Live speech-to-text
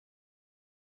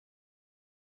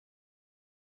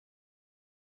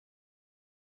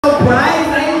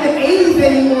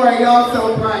are y'all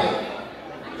so bright?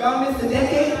 Y'all missed a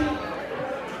decade?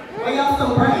 Why y'all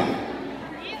so bright?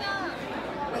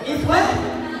 It's what?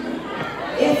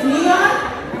 It's neon?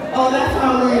 Oh, that's why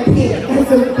I'm wearing pink.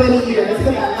 It's a bunny ear. It's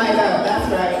gonna light up.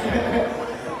 That's right.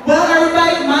 Well,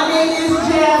 everybody, my name is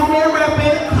Jazmyne,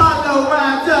 repping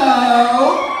Colorado.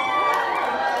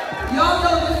 Y'all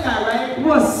know this guy, right?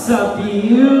 What's up,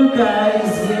 you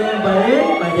guys? Yeah, my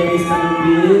name is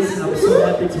Kadu. I'm so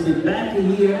happy to be back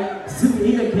here. Zouk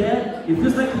Heat again. It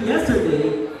feels like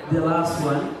yesterday, the last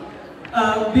one.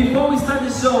 Before we start the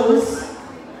shows,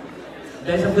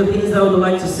 there's a few things I would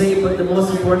like to say, but the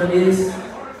most important is,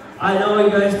 I know you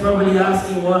guys probably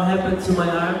asking what happened to my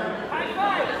arm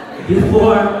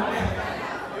before.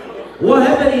 What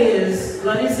happened is,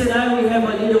 Larissa and I, we have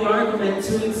a little argument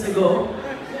 2 weeks ago.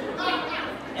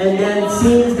 And then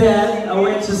since then, I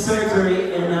went to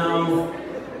surgery and now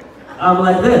I'm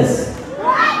like this.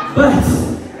 But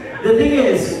the thing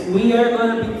is, we are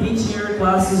going to be teaching our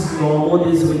classes normal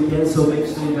this weekend, so make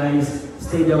sure you guys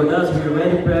stay there with us. We're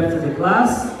ready prepped for the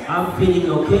class. I'm feeling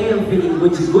okay, I'm feeling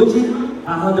Gucci,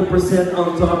 100%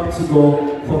 on top to go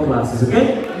for classes,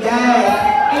 okay?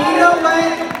 Yes. And you know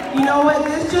what? You know what?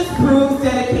 This just proves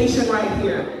dedication right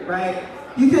here, right?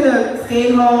 You could have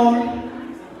stayed home,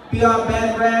 be on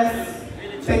bed rest,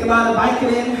 take a lot of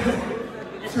Vicodin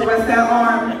to rest that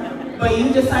arm, but you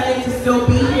decided to still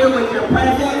be here with your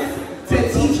presence to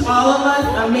teach all of us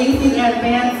amazing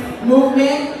advanced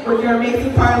movement with your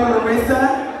amazing partner,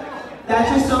 Larissa. That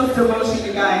just shows devotion,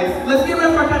 you guys. Let's give it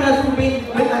up for Kadu for being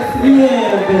with us today.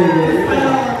 Yeah, baby. Despite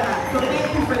all of that. So thank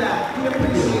you for that. We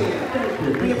appreciate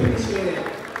it. We appreciate it.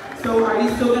 So are you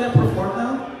still going to perform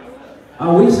though? I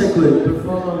wish I could.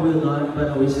 Perform I will not, but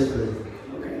I wish I could.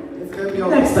 Okay. It's going to be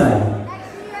okay. Next time.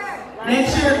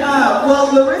 Next year.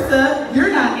 Well, Larissa,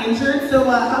 you're not injured, so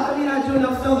how come you're not doing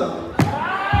no solo?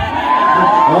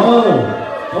 Oh.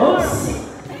 Oops.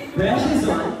 Pressure is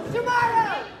on.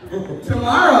 Tomorrow!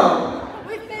 Tomorrow?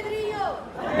 With Pedrillo!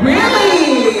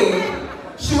 Really?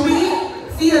 Should we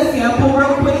see a sample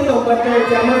real quick of what their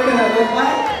demo is going to look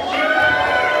like?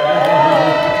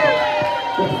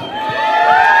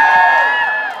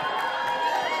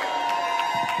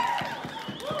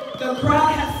 The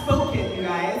crowd has spoken, you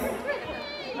guys.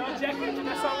 No, Jack and Jill,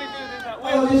 that's all we do.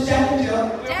 Oh, just Jack and Jill?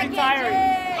 We'll be tired.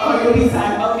 Oh, you'll be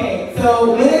tired. Okay, so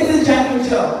when is it Jack and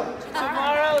Jill?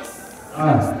 Tomorrow's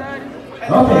 6:30.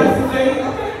 Okay.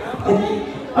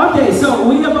 Okay, so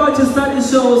we're about to start the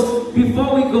shows.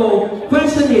 Before we go,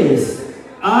 question is,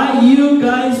 are you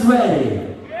guys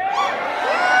ready?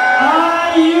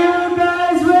 Are you